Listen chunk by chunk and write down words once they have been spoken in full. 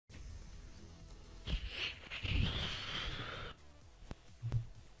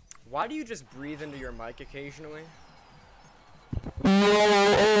Why do you just breathe into your mic occasionally?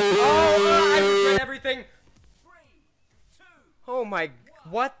 I regret everything! Oh my,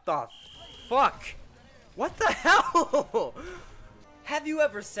 what the fuck? What the hell? Have you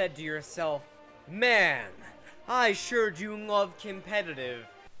ever said to yourself, man, I sure do love competitive?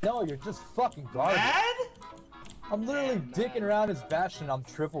 No, you're just fucking garbage. Mad? I'm literally dicking around as Bastion. I'm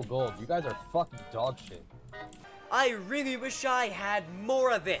triple gold. You guys are fucking dog shit. I really wish I had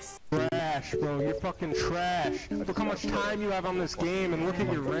more of this. Trash, bro. You're fucking trash. Look how much time you have on this game and look at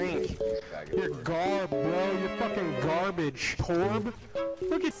your rank. You're garb, bro. You're fucking garbage. Torb.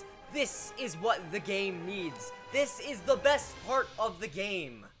 Look at This is what the game needs. This is the best part of the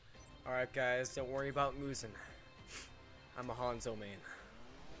game. Alright guys, don't worry about losing. I'm a Hanzo main.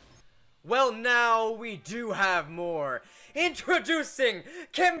 Well, now we do have more. Introducing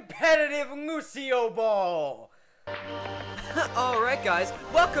competitive Lucio Ball. Alright guys,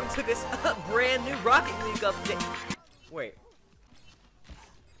 welcome to this brand new Rocket League update. Wait.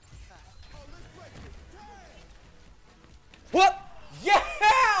 What?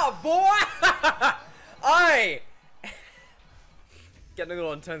 Yeah, boy! Getting a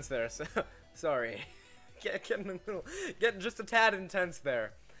little intense there, so sorry. Getting just a tad intense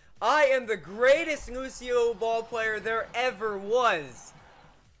there. I am the greatest Lucio Ball player there ever was.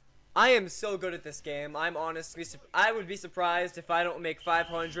 I am so good at this game. I'm honestly, I would be surprised if I don't make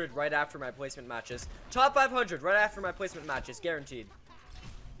 500 right after my placement matches. Top 500 right after my placement matches, guaranteed.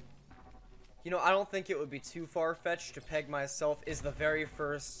 You know, I don't think it would be too far-fetched to peg myself as the very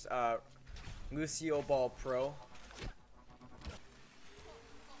first Lucio Ball Pro.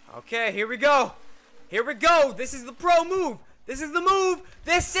 Okay, here we go. Here we go. This is the pro move. This is the move.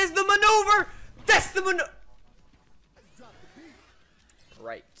 This is the maneuver. That's the maneuver.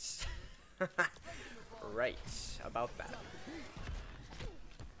 Right. Right about that.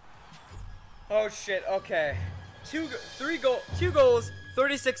 Oh shit, okay. Two goals,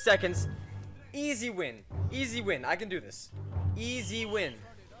 36 seconds. Easy win. Easy win. I can do this. Easy win.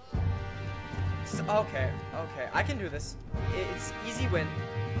 Okay, I can do this. It's easy win.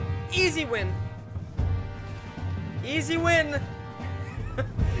 Easy win. Easy win.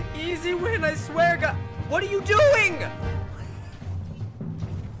 Easy win, I swear God. What are you doing?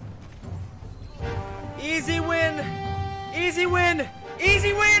 Easy win! Easy win!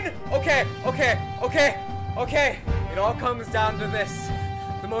 Easy win! Okay. It all comes down to this.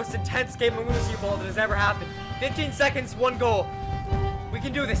 The most intense game of Lucio Ball that has ever happened. 15 seconds, 1 goal. We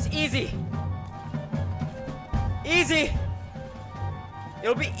can do this. Easy. Easy.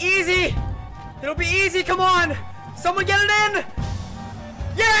 It'll be easy. It'll be easy. Come on. Someone get it in.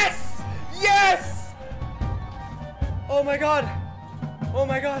 Yes! Yes! Oh my God. Oh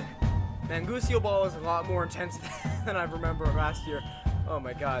my God. Man, Lucio Ball is a lot more intense than I remember last year. Oh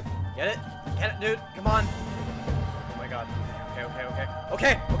my God. Get it? Get it, dude. Come on. Oh my God.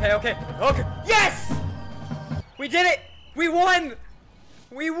 Okay. Yes! We did it! We won!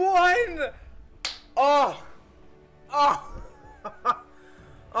 We won! Oh!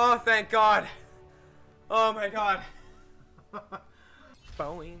 Oh, thank God. Oh my God.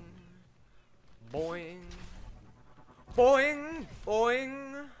 Boing. Boing. Boing.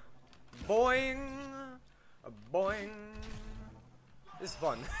 Boing. Boing, boing. This is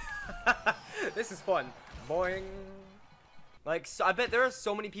fun. This is fun. Boing. Like, so I bet there are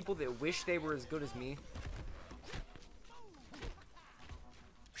so many people that wish they were as good as me.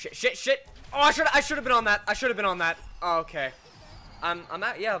 Shit. Oh, I should have been on that. I should have been on that. Oh, okay. I'm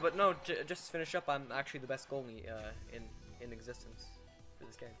at, yeah, but no, just to finish up, I'm actually the best goalie in existence for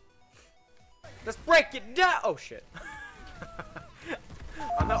this game. Let's break it down. Oh shit.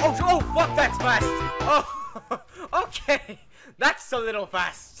 Oh fuck, that's fast! Oh, okay, that's a little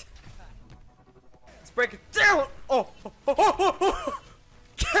fast. Let's break it down! Oh.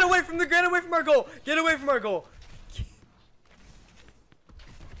 Get away from our goal! Get away from our goal!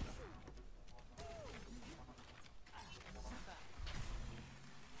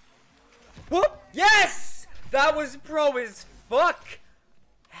 Whoop! Yes! That was pro as fuck!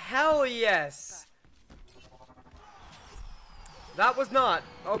 Hell yes! That was not.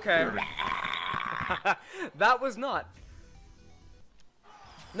 Okay. That was not.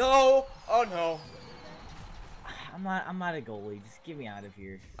 No. Oh no. I'm not a goalie. Just get me out of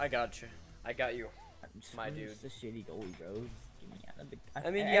here. I got you. I got you, my dude. Just a shitty goalie, bro. Just get me out of the. I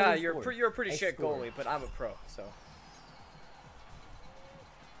mean, yeah, you're a pretty shit goalie, but I'm a pro, so.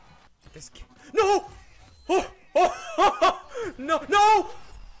 This kid. No. No.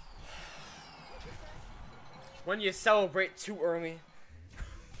 When you celebrate too early.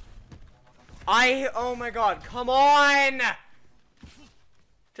 Oh my God, come on!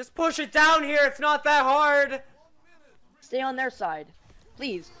 Just push it down here. It's not that hard. Stay on their side.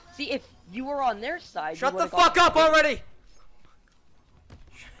 Please. See, if you were on their side, Shut the fuck up already!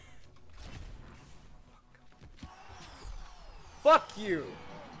 Fuck you!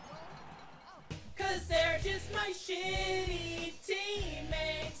 Cause they're just my shitty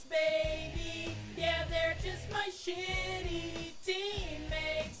teammates, baby. Yeah, they're just my shitty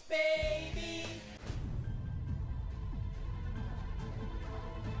teammates, baby.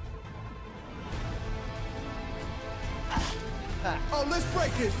 Oh, let's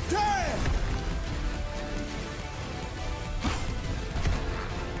break it. Damn!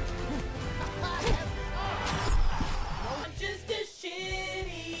 I'm just a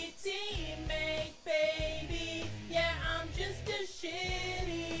shitty teammate, baby. Yeah, I'm just a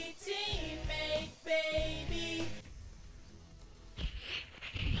shitty teammate, baby.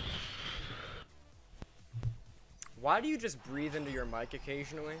 Why do you just breathe into your mic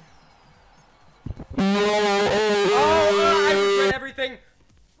occasionally? Oh, I regret everything.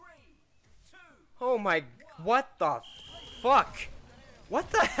 Oh my, what the fuck? What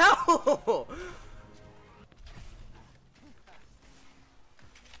the hell?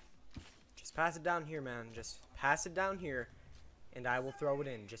 Just pass it down here, man. Just pass it down here, and I will throw it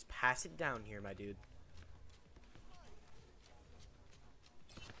in. Just pass it down here, my dude.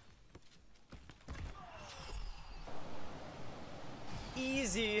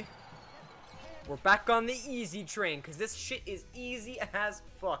 Easy. We're back on the easy train, because this shit is easy as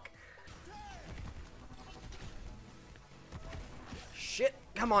fuck. Shit,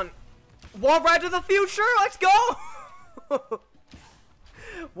 come on. Wall ride to the future, let's go!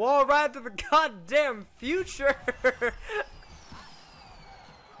 Wall ride to the goddamn future!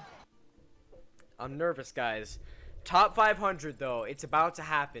 I'm nervous, guys. Top 500, though, it's about to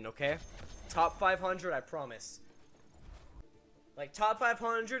happen, okay? Top 500, I promise. Like, top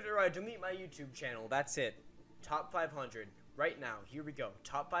 500 or I delete my YouTube channel. That's it. Top 500. Right now. Here we go.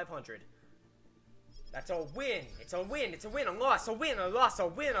 Top 500. That's a win. It's a win. It's a win. A loss. A win. A loss. A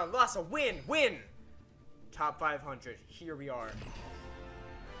win. A loss. A win. Win. Top 500. Here we are.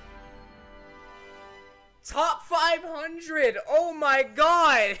 Top 500. Oh my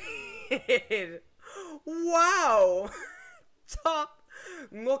god. Wow. Top.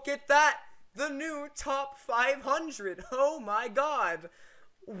 Look at that. The new top 500. Oh my god.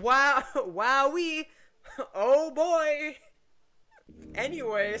 Wow. Wowee. Oh boy.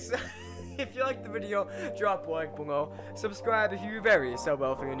 Anyways, if you liked the video, drop a like below. Subscribe if you very so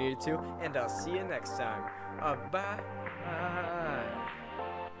well feel you needed to. And I'll see you next time. Bye.